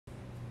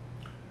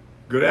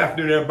Good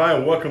afternoon, everybody,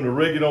 and welcome to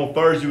Rigging on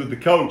Thursday with the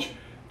coach.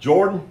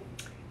 Jordan,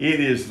 it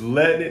is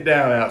letting it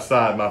down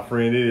outside, my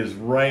friend. It has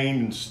rained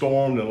and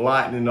stormed and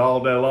lightning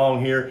all day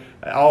long here.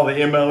 All the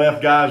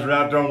MLF guys are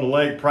out there on the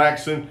lake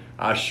practicing.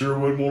 I sure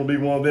wouldn't want to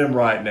be one of them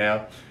right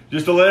now.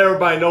 Just to let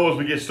everybody know as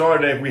we get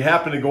started, if we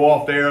happen to go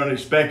off the air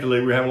unexpectedly,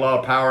 we're having a lot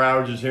of power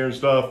outages here and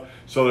stuff,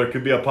 so there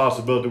could be a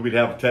possibility we'd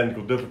have a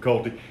technical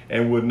difficulty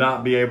and would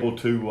not be able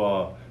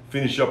to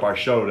finish up our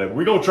show today.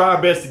 We're gonna try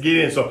our best to get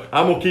in, so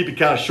I'm gonna keep it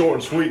kind of short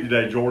and sweet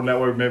today, Jordan. That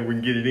way maybe we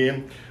can get it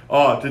in.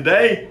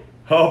 Today,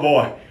 oh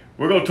boy,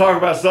 we're gonna talk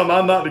about something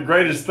I'm not the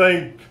greatest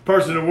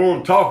person in the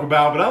world to talk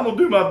about, but I'm gonna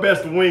do my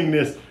best to wing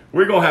this.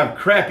 We're gonna have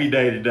Crappie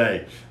Day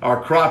today.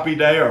 Our Crappie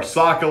Day, or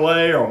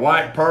sacalait, or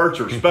white perch,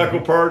 or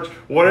speckled perch,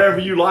 whatever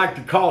you like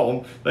to call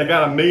them. They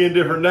got a million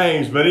different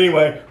names, but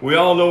anyway, we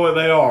all know what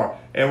they are.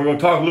 And we're gonna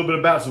talk a little bit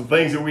about some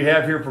things that we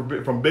have here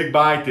from Big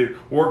Bite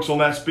that works on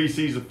that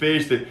species of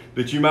fish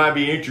that you might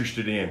be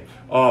interested in.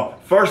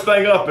 First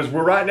thing up is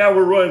right now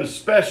we're running a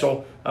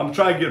special. I'm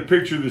trying to get a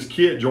picture of this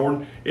kit,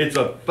 Jordan. It's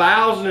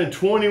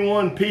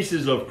 1,021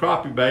 pieces of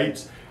crappie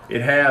baits.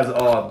 It has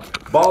a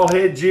ball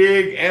head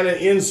jig and an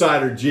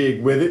insider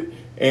jig with it.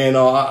 And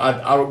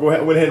I'll go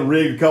ahead and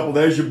rig a couple.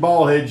 There's your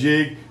ball head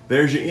jig.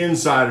 There's your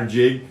insider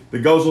jig that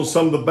goes on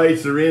some of the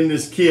baits that are in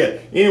this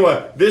kit.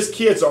 Anyway, this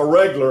kit's a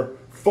regular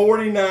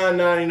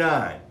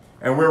 $49.99.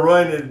 And we're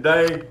running it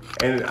today,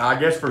 and I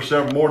guess for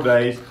several more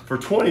days, for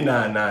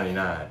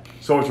 $29.99.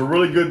 So it's a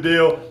really good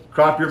deal.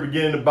 Crappie are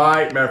beginning to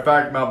bite. Matter of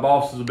fact, my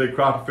boss is a big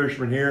crappie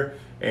fisherman here,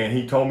 and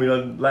he told me,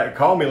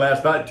 called me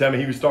last night to tell me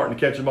he was starting to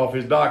catch them off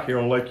his dock here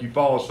on Lake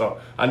Eufaula. So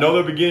I know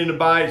they're beginning to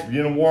bite, it's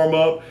beginning to warm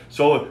up.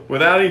 So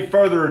without any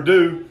further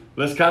ado,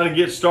 let's kind of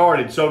get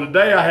started. So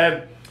today I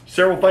had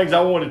several things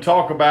I wanted to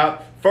talk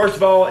about. First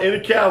of all, in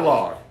the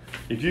catalog.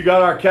 If you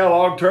got our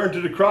catalog, turn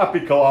to the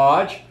Crappie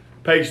collage,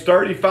 page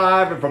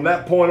 35, and from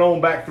that point on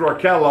back through our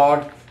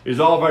catalog is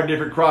all of our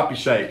different crappie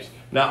shapes.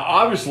 Now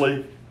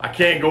obviously, I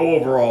can't go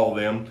over all of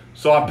them,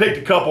 so I picked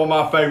a couple of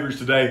my favorites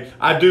today.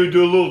 I do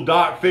a little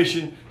dock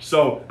fishing,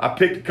 so I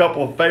picked a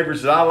couple of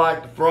favorites that I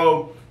like to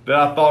throw that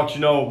I thought,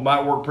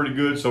 might work pretty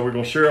good, so we're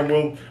gonna share them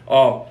with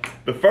them.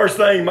 The first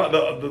thing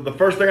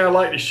I'd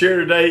like to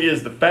share today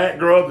is the fat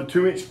grub, the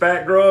 2-inch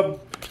fat grub.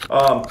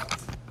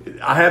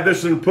 I have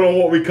this one put on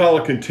what we call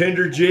a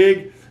contender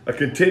jig. A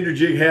contender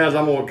jig has,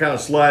 I'm gonna kind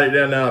of slide it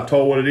down now, I've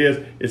told what it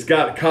is. It's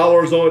got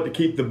collars on it to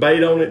keep the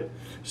bait on it.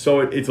 So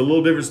it's a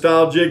little different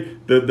style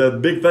jig. The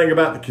big thing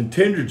about the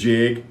contender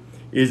jig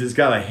is it's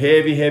got a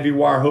heavy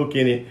wire hook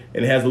in it,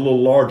 and it has a little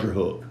larger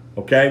hook,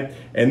 okay?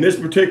 And this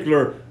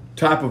particular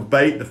type of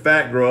bait, the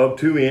fat grub,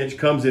 2-inch,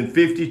 comes in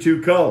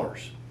 52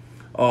 colors.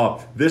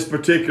 This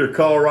particular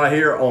color right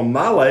here on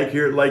my lake,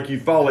 here at Lake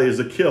Eufaula, is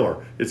a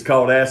killer. It's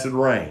called Acid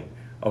Rain.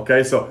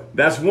 Okay, so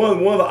that's one of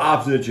the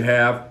options that you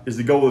have is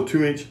to go with a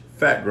 2-inch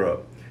fat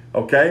grub.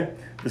 Okay,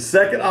 the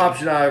second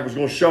option I was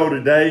going to show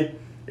today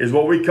is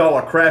what we call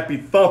a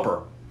crappie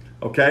thumper.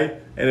 Okay,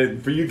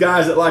 and for you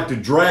guys that like to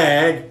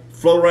drag,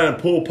 float around and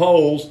pull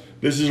poles,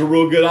 this is a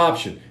real good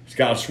option. It's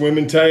got a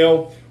swimming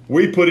tail.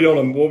 We put it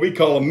on what we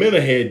call a minnow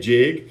head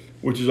jig,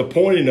 which is a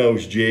pointy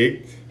nose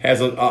jig.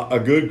 Has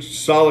a good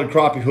solid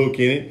crappie hook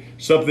in it.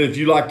 Something if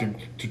you like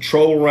to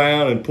troll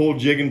around and pull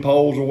jigging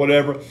poles or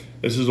whatever,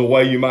 this is a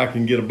way you might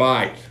can get a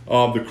bite.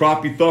 The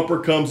crappie thumper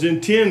comes in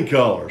 10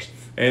 colors,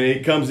 and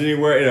it comes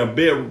anywhere in a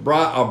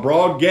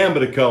broad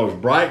gambit of colors,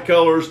 bright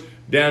colors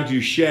down to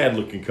shad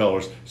looking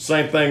colors.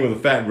 Same thing with the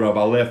fat grub,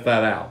 I left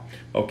that out.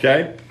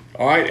 Okay,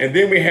 all right, and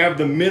then we have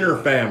the minnow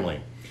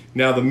family.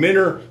 Now the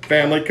minnow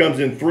family comes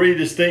in 3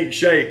 distinct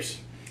shapes.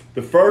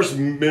 The first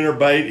minnow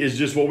bait is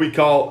just what we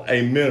call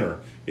a minnow.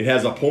 It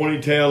has a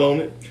pointy tail on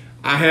it.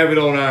 I have it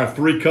on our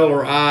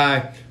 3-color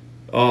eye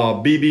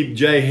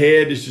BBJ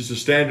head. It's just a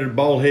standard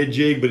ball head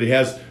jig, but it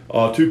has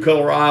a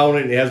 2-color eye on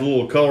it, and it has a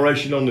little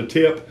coloration on the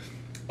tip.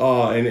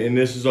 And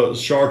this is a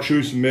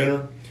chartreuse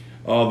minnow.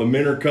 The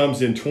minnow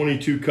comes in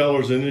 22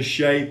 colors in this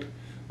shape.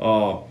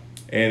 And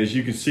as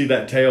you can see,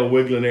 that tail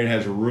wiggling there, it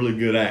has a really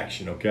good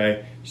action,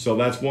 okay? So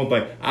that's one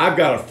thing. I've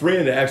got a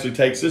friend that actually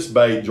takes this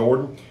bait,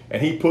 Jordan,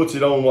 and he puts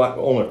it on like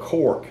on a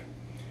cork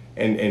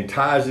and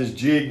ties his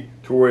jig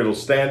to where it'll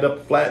stand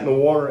up flat in the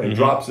water and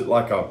drops it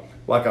like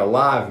a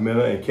live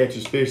minnow and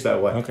catches fish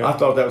that way. Okay. I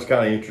thought that was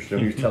kind of interesting.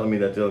 He was telling me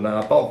that the other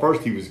night. I thought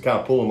first he was kind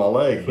of pulling my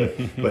leg,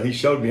 but he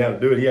showed me how to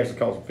do it. He actually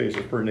caught some fish.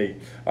 It's pretty neat.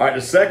 All right,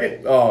 the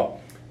second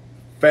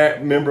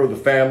fat member of the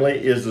family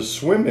is the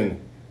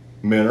swimming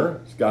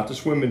minnow. It's got the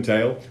swimming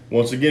tail.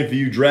 Once again, for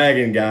you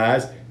dragging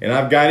guys, and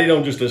I've got it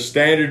on just a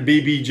standard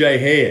BBJ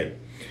head.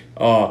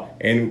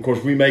 And of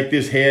course we make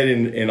this head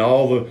in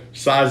all the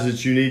sizes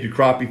that you need to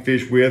crappie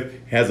fish with.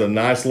 It has a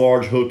nice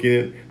large hook in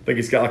it. I think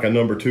it's got like a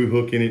number 2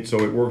 hook in it, so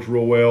it works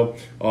real well.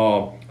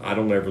 I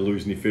don't ever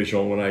lose any fish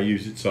on when I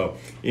use it. So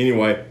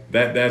anyway,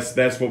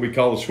 that's what we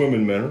call the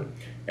swimming minnow.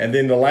 And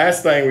then the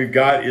last thing we've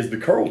got is the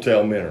curl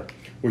tail minnow,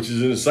 which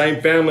is in the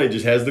same family. It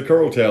just has the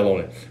curl tail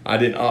on it. I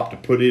didn't opt to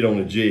put it on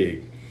a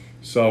jig.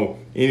 So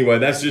anyway,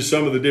 that's just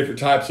some of the different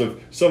types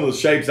of, some of the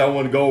shapes I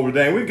want to go over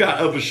today. And we've got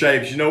other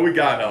shapes. We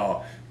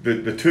got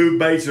the tube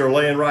baits that are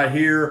laying right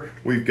here.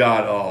 We've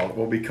got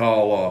what we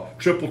call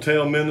triple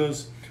tail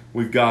minnows.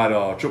 We've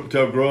got triple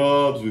tail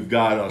grubs. We've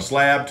got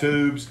slab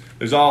tubes.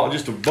 There's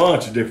just a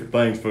bunch of different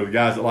things for the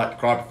guys that like to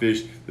crappie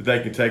fish that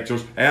they can take to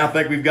us. And I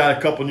think we've got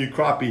a couple new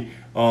crappie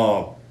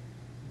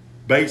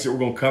baits that we're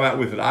going to come out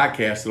with at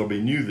ICAST that'll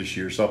be new this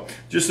year. So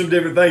just some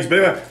different things. But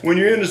anyway, when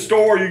you're in the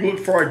store, you can look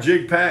for our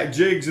jig pack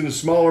jigs in the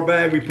smaller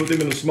bag. We put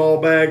them in the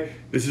small bag.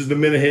 This is the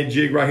minnow head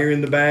jig right here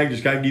in the bag.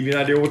 Just kind of give you an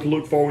idea what to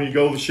look for when you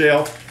go to the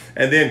shelf.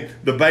 And then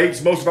the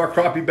baits, most of our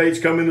crappie baits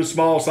come in the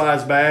small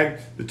size bag,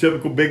 the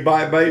typical big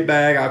bite bait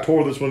bag. I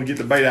tore this one to get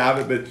the bait out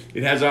of it, but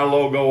it has our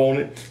logo on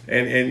it.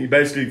 And you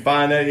basically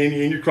find that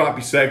in your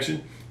crappie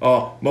section.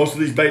 Most of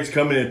these baits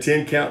come in a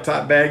 10 count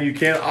type bag. You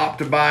can opt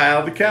to buy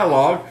out of the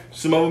catalog.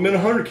 Some of them in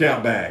a 100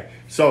 count bag.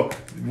 So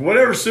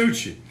whatever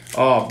suits you.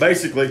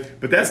 Basically,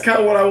 but that's kind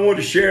of what I wanted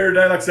to share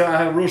today. Like I said, I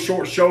had a real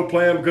short show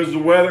planned because of the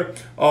weather.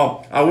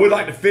 I would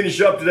like to finish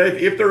up today.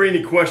 If there are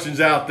any questions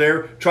out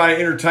there, try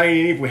to entertain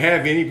any. If we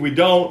have any, if we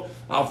don't,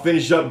 I'll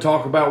finish up and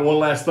talk about one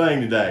last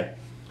thing today.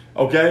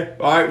 Okay?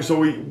 All right,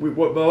 so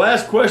what the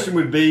last question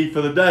would be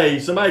for the day,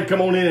 somebody come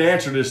on in and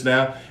answer this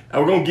now.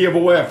 And we're going to give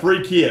away a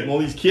free kit,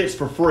 one of these kits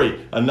for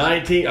free, a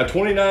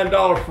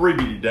 $29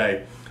 freebie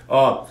today.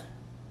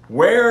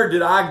 Where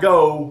did I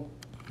go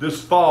this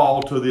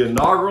fall to the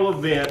inaugural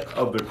event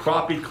of the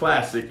Crappie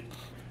Classic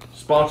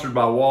sponsored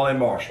by Wally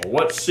Marshall?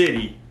 What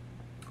city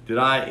did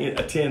I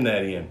attend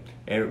that in?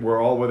 And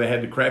where they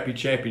had the Crappie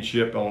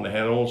Championship on. They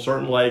had it on a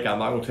certain lake. I'm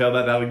not going to tell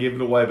that, that'll give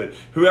it away. But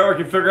whoever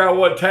can figure out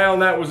what town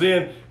that was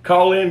in,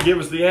 call in, give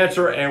us the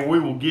answer, and we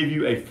will give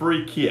you a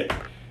free kit.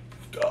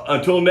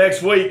 Until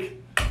next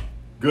week,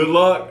 good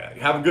luck.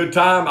 Have a good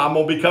time. I'm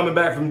going to be coming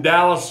back from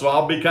Dallas, so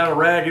I'll be kind of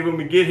ragged when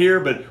we get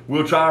here, but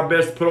we'll try our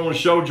best to put on a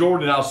show,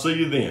 Jordan, and I'll see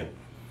you then.